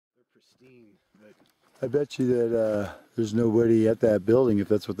pristine, but I bet you that there's nobody at that building if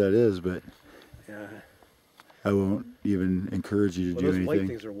that's what that is, but yeah. I won't even encourage you to do Those anything. white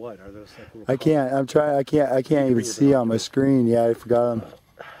things are what? Are those like little I can't. I'm trying. I can't even see on my screen. Yeah, I forgot them.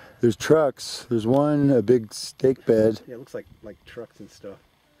 There's trucks. There's one, a big stake bed. Yeah, it looks like trucks and stuff.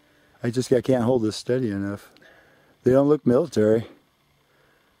 I can't hold this steady enough. They don't look military.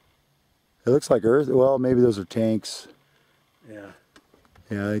 It looks like Earth. Well, maybe those are tanks. Yeah.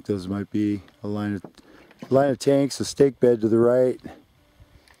 Yeah, I think those might be a line of tanks, a stake bed to the right.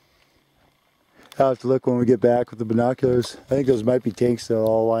 I'll have to look when we get back with the binoculars. I think those might be tanks that are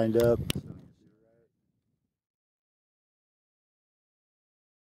all lined up.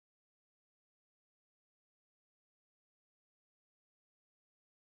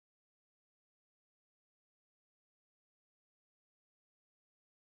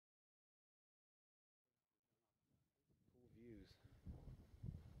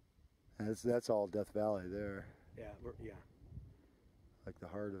 That's all Death Valley there. Yeah, yeah. Like the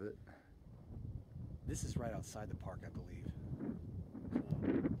heart of it. This is right outside the park, I believe.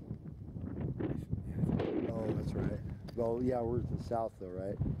 Oh, that's right. Well, yeah, we're to the south though,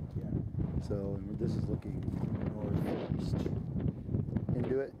 right? Yeah. So this is looking northeast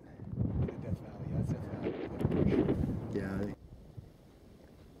into it. Death Valley, yeah, that's Death Valley. Yeah.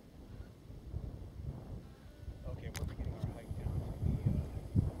 Okay, we're beginning our hike down to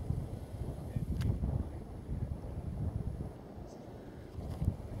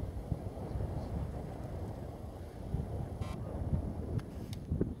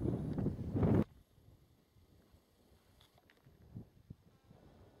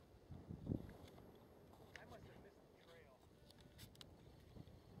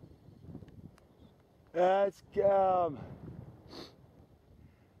That's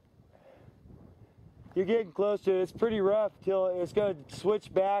you're getting close to it. It's pretty rough till it's going to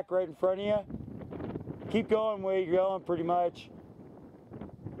switch back right in front of you. Keep going where you're going, pretty much.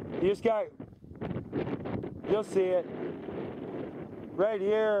 You just got, you'll see it right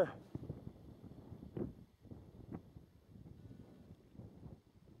here.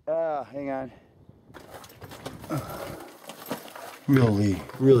 Hang on. Really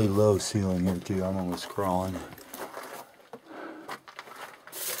low ceiling here too. I'm almost crawling.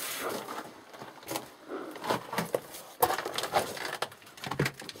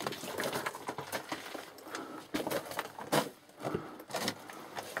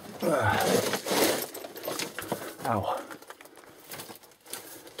 Ow.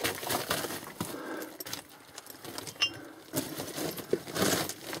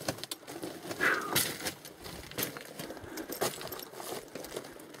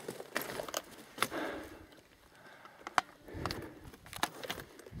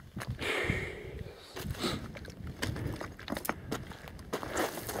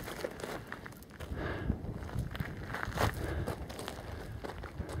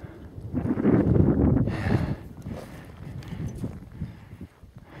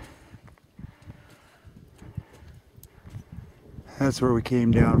 That's where we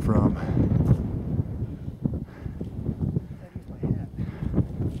came down from.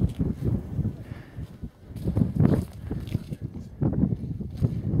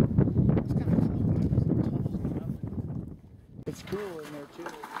 It's cool in there too.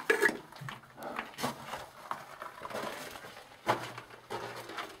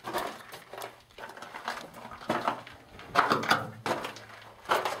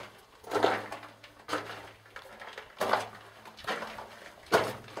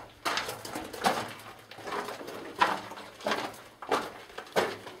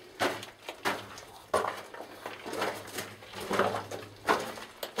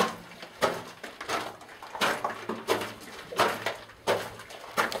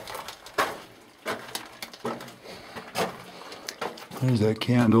 There's that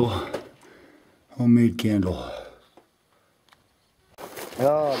candle, homemade candle.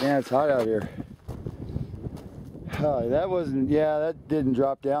 Oh man, it's hot out here. Oh, that didn't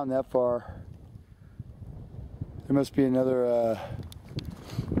drop down that far. There must be another,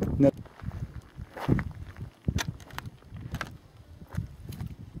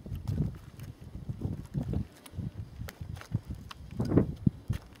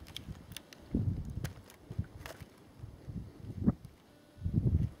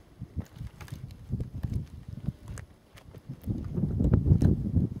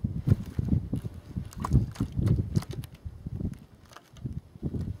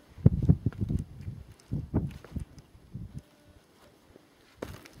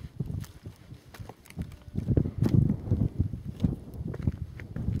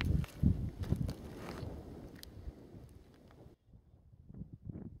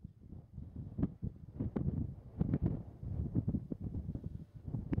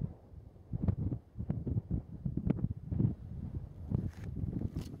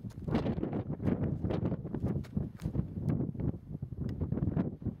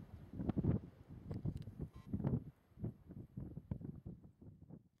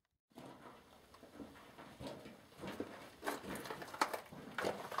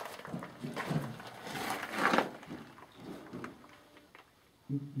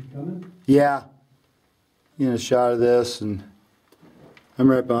 You coming? Yeah. Getting a shot of this, and I'm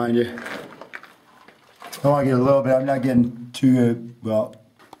right behind you. I want to get a little bit. I'm not getting too good. Well.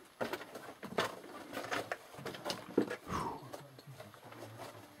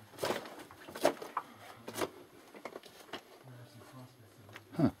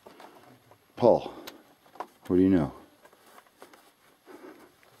 Huh. Paul, what do you know?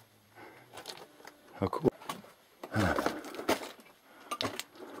 How cool.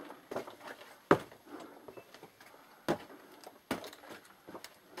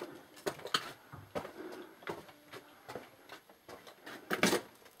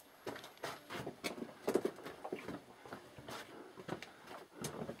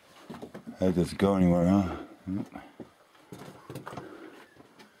 That doesn't go anywhere, huh? Nope.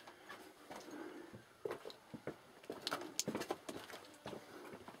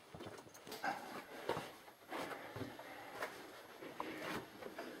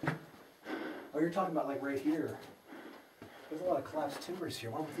 Oh, you're talking about like right here. There's a lot of collapsed timbers here.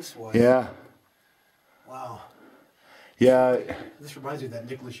 Why don't this way? Yeah. Wow. Yeah. This reminds me of that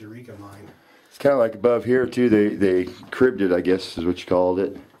Nicholas Eureka mine. It's kind of like above here too. They cribbed it, I guess, is what you called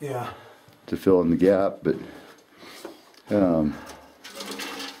it. Yeah. To fill in the gap, but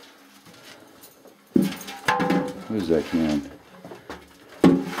what is that can?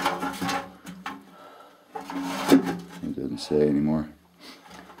 It doesn't say anymore.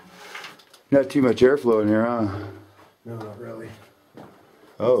 Not too much airflow in here, huh? No, not really.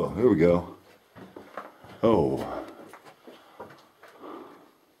 Oh, here we go. Oh.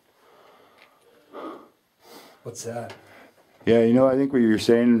 What's that? Yeah, you know, I think what you were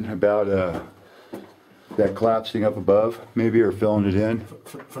saying about that collapsing up above, maybe, or filling it in.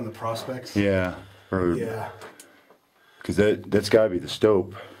 From the prospects? Yeah. Or, Yeah. Because that's got to be the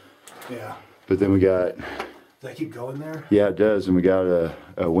stope. Yeah. But then we got... Does that keep going there? Yeah, it does, and we got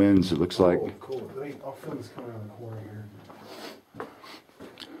a winds, it looks like. Oh, cool. I'll film this coming around the corner here.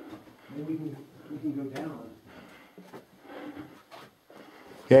 Maybe we can go down.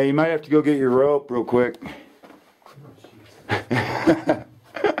 Yeah, you might have to go get your rope real quick.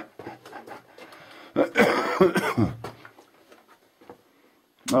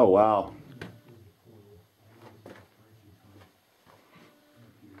 Oh, wow.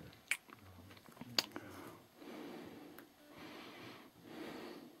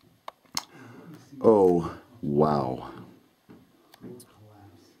 Oh, wow.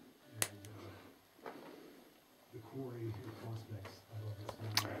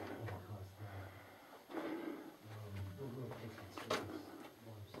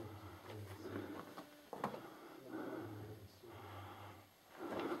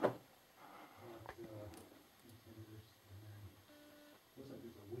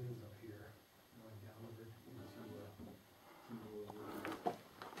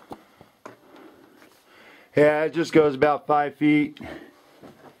 Yeah, it just goes about 5 feet.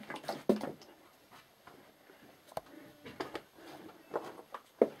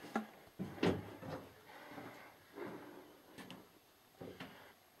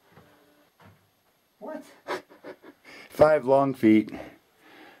 What? 5 long feet.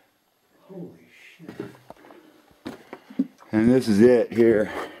 Holy shit. And this is it here.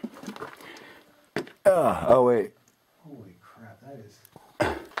 Oh, wait. Holy crap, that is...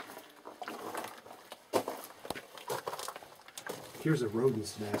 Here's a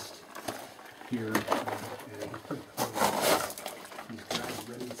rodent's nest here, and he's pretty close. He's grabbed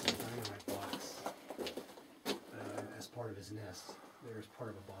remnants of a dynamite box as part of his nest. There's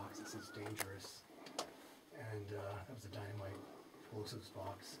part of a box that says dangerous, and that was a dynamite explosives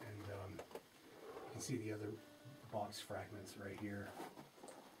box, and you can see the other box fragments right here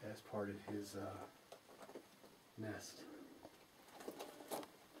as part of his nest.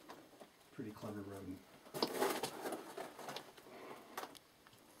 Pretty clever rodent.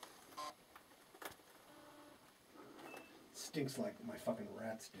 Stinks like my fucking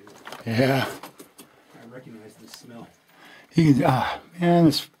rats do. Yeah. I recognize the smell. You can, man,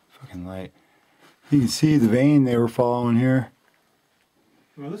 this fucking light. You can see the vein they were following here.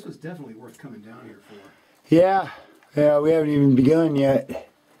 Well, this was definitely worth coming down here for. Yeah. Yeah, we haven't even begun yet.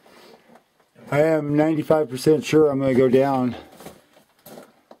 I am 95% sure I'm going to go down.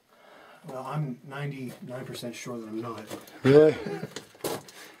 Well, I'm 99% sure that I'm not. Really?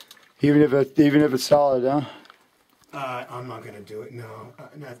 Even if it's solid, huh? I'm not gonna do it. No,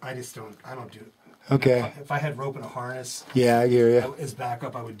 I just don't. I don't do it. Okay. If I had rope and a harness, Yeah, I hear you. as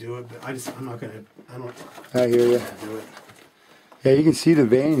backup, I would do it. But I'm not gonna. I don't. I hear you. Do it. Yeah, you can see the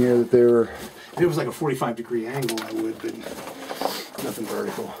vein here that they were. If it was like a 45-degree angle, I would, but nothing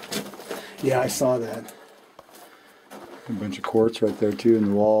vertical. Yeah, I saw that. A bunch of quartz right there too in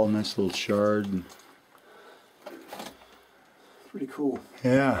the wall, nice little shard. Pretty cool.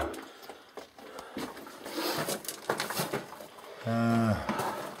 Yeah.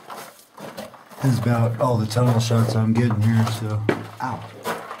 This is about all the tunnel shots I'm getting here, so. Ow.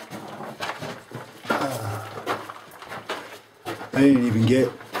 I didn't even get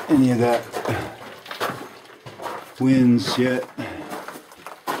any of that winds yet.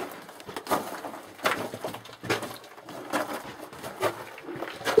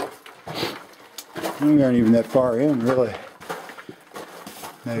 We aren't even that far in, really.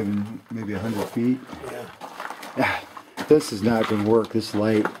 Not even maybe 100 feet. Yeah. This is not going to work, this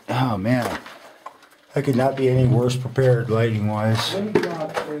light. Oh man. I could not be any worse prepared lighting wise. Let me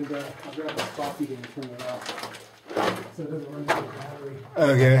grab and I'll grab a coffee and turn it off. So it doesn't run out of battery.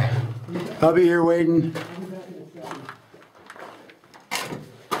 Okay. I'll be here waiting. I'll be back in a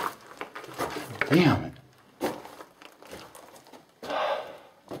second. Damn it.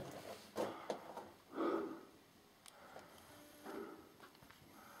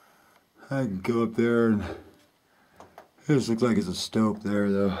 I can go up there and it just looks like it's a stope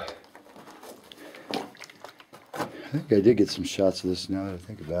there though. I think I did get some shots of this now that I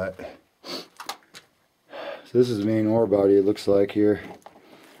think about it. So this is the main ore body it looks like here.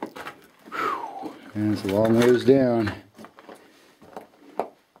 Whew. And it's a long ways down.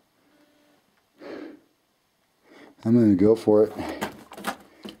 I'm gonna go for it.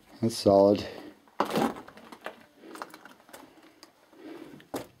 That's solid.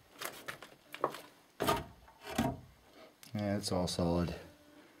 Yeah, it's all solid.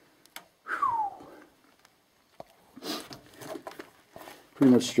 Whew.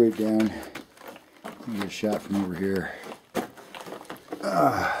 Pretty much straight down. Let me get a shot from over here.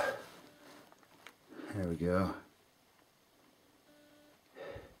 There we go.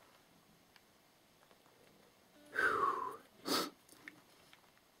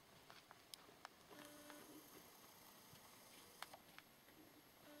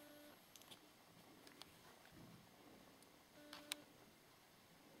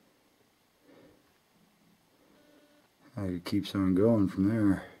 It keeps on going from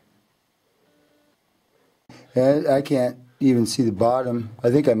there. And I can't even see the bottom. I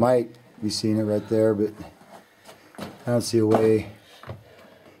think I might be seeing it right there, but I don't see a way.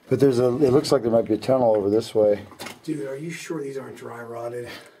 But there's a, it looks like there might be a tunnel over this way. Dude, are you sure these aren't dry rotted?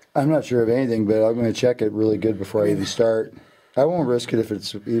 I'm not sure of anything, but I'm going to check it really good before I even start. I won't risk it if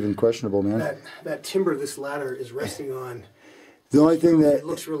it's even questionable, man. That timber this ladder is resting on. The only thing that... It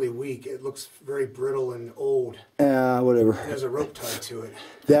looks really weak. It looks very brittle and old. Whatever. There's a rope tied to it.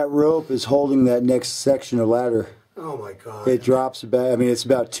 That rope is holding that next section of ladder. Oh my God. It drops about, I mean, it's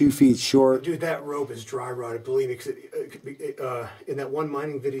about 2 feet short. Dude, that rope is dry rotted, believe me, because in that one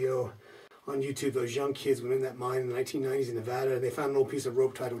mining video on YouTube, those young kids went in that mine in the 1990s in Nevada, and they found an old piece of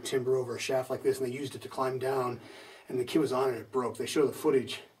rope tied with timber over a shaft like this, and they used it to climb down, and the kid was on it, it broke. They show the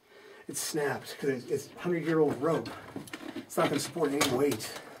footage. It snapped, because it's 100-year-old rope. It's not going to support any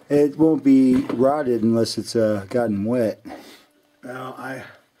weight. It won't be rotted unless it's gotten wet. No,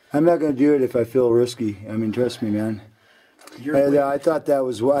 I'm not going to do it if I feel risky. I mean, trust me, man. I thought that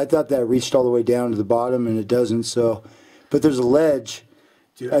was, I thought that reached all the way down to the bottom, and it doesn't. So, but there's a ledge.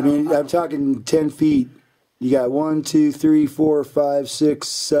 Dude, I mean, I'm talking 10 feet. You got 1, 2, 3, 4, 5, 6,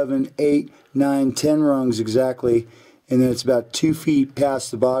 7, 8, 9, 10 rungs exactly, and then it's about 2 feet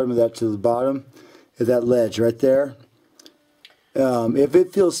past the bottom of that to the bottom of that ledge right there. If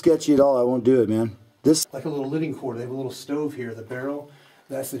it feels sketchy at all, I won't do it, man. This like a little living quarter. They have a little stove here. The barrel,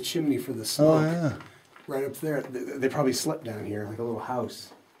 that's the chimney for the smoke. Oh yeah. Right up there. They probably slept down here like a little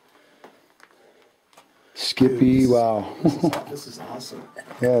house. Skippy, Dude, wow. This is awesome.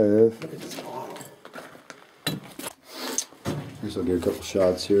 Yeah, it is. Look at this bottle. I guess I'll get a couple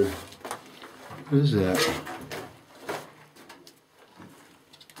shots here. What is that?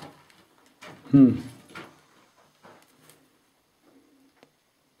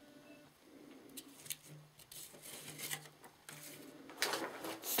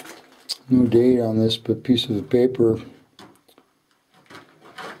 No date on this, but piece of paper.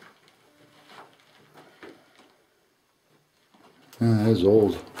 That is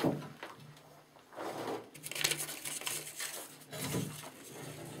old.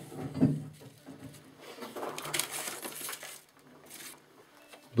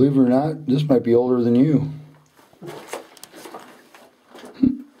 Believe it or not, this might be older than you.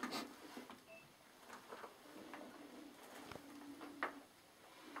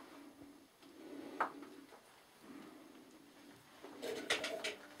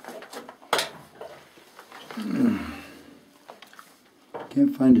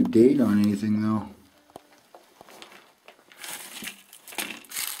 Can't find a date on anything though.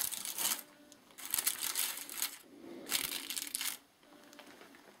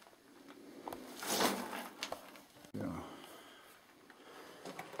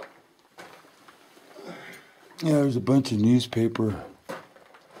 Yeah, there's a bunch of newspaper.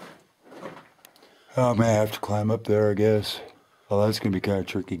 Oh, I may have to climb up there, I guess. Oh, that's gonna be kind of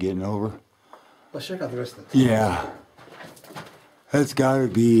tricky getting over. Let's check out the rest of the tunnel. Yeah. That's gotta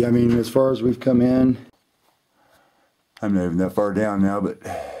be, I mean, as far as we've come in, I'm not even that far down now, but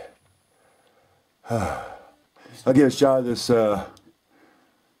I'll get a shot of this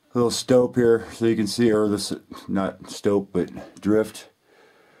little stope here so you can see, or this, not stope, but drift.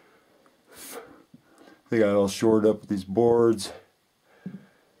 They got it all shored up with these boards,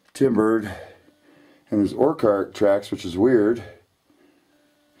 timbered, and there's ore cart tracks, which is weird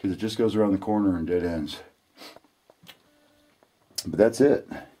because it just goes around the corner and dead ends. But that's it.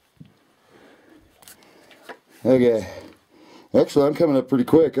 Okay. Actually, I'm coming up pretty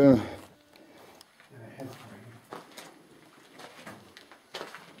quick, huh?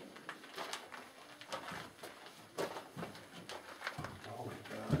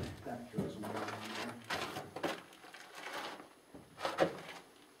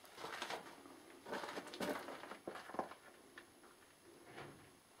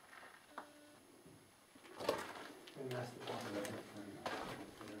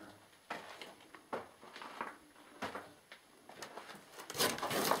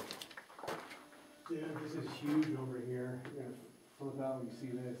 Dude, this is huge over here. You're gonna flip out when you see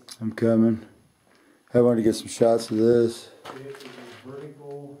this. I'm coming. I want to get some shots of this. It is a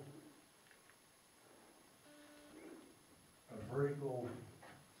vertical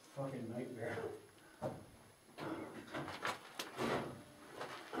fucking nightmare.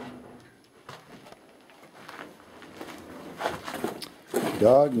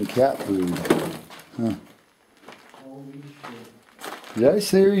 Dog and cat food. Huh. Holy shit. Did I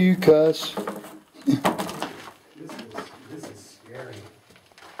say or you cuss? This is scary.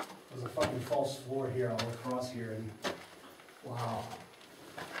 There's a fucking false floor here all across here, and wow.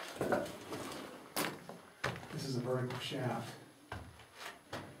 This is a vertical shaft.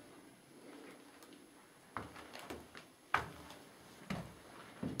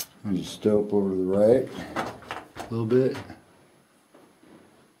 I'll just stope over to the right a little bit.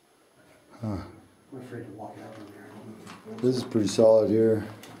 Huh. I'm afraid to walk out from there. This is pretty solid here.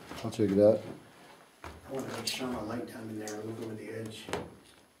 I'll check it out. I want to shine my light down in there and look over the edge. Can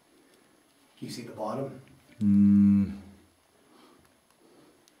you see the bottom?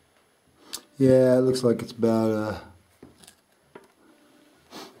 Yeah, it looks like it's about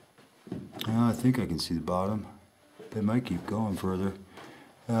oh, I think I can see the bottom. It might keep going further.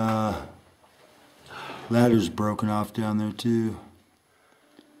 Ladder's broken off down there too.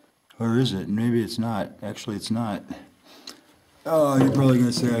 Or is it? Maybe it's not. Actually, it's not. Oh, you're probably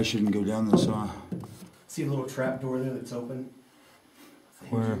gonna say I shouldn't go down this, huh? See a little trap door there that's open? The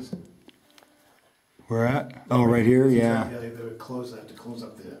Where? hinges. Where at? Oh, right here? Yeah. Yeah, they would close that to close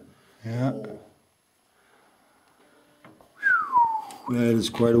up the Yeah. hole. That is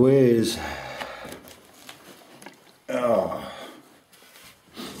quite a ways. Oh.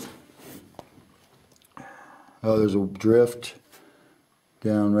 Oh, there's a drift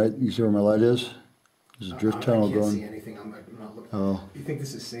down right. You see where my light is? There's a drift tunnel I can't going. see anything. I'm not looking. Oh. You think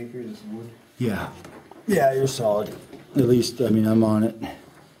this is safe here, this wood? Yeah. Yeah, you're solid. At least, I mean, I'm on it.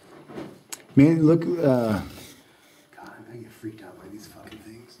 Man, look. God, I get freaked out by these fucking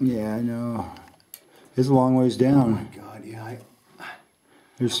things. Yeah, I know. It's a long ways Oh my down. God, yeah.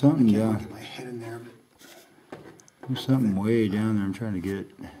 There's something I can't down. get my head in there, but There's something way down there. I'm trying to get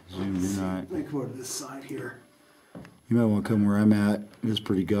it zoomed in on it. let me come over to this side here. You might want to come where I'm at. It's a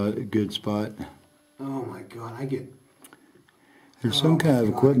pretty good spot. Oh my God, I get. There's oh some my kind of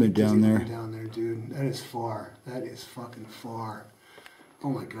God, equipment I get down dizzy there. going down there, dude. That is far. That is fucking far. Oh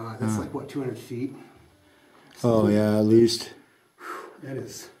my God, that's like what, 200 feet? Oh yeah, at least. That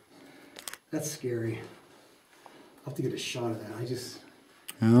is. That's scary. I'll have to get a shot of that. I just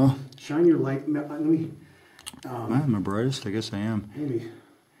You know, shine your light. Let me. I'm the brightest. I guess I am. Maybe.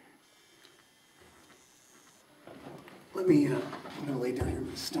 Let me. I'm gonna lay down here with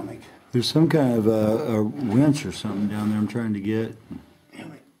my stomach. There's some kind of a winch or something down there. I'm trying to get.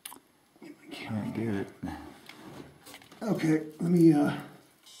 Damn it. Get my camera. Can't get it. Okay, let me.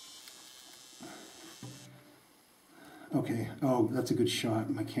 Okay. Oh, that's a good shot.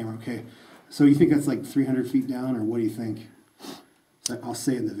 My camera. Okay. So you think that's like 300 feet down, or what do you think? So I'll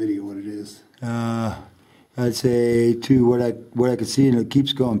say in the video what it is. I'd say to what I could see, and it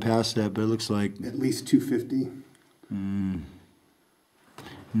keeps going past that, but it looks like At least 250. no.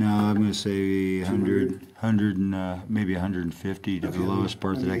 I'm gonna say 100 and maybe 150 to the lowest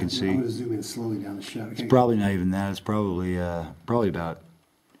part that I can I'm see. going to zoom in slowly down the shot. Okay. It's probably not even that. It's probably about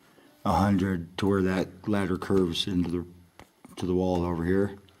 100 to where that ladder curves into the wall over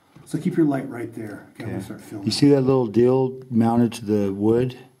here. So keep your light right there. Okay, I'm Okay. gonna start filming. You see that little deal mounted to the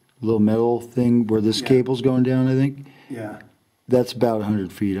wood? Little metal thing where this Yeah. cable's going down, I think? Yeah. That's about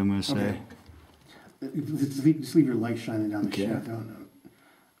 100 feet, I'm going to say. Okay. Just leave your light shining down the Okay. shaft.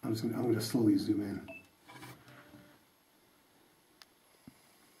 I'm gonna slowly zoom in.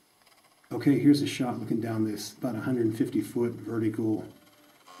 Okay, here's a shot looking down this about 150-foot vertical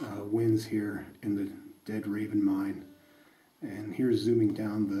winds here in the Dead Raven mine, and here's zooming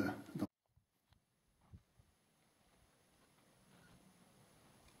down the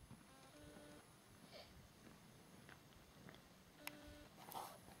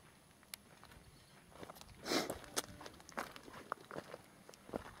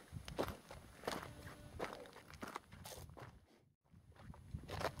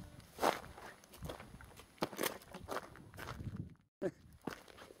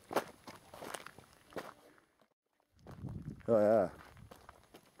Oh, yeah.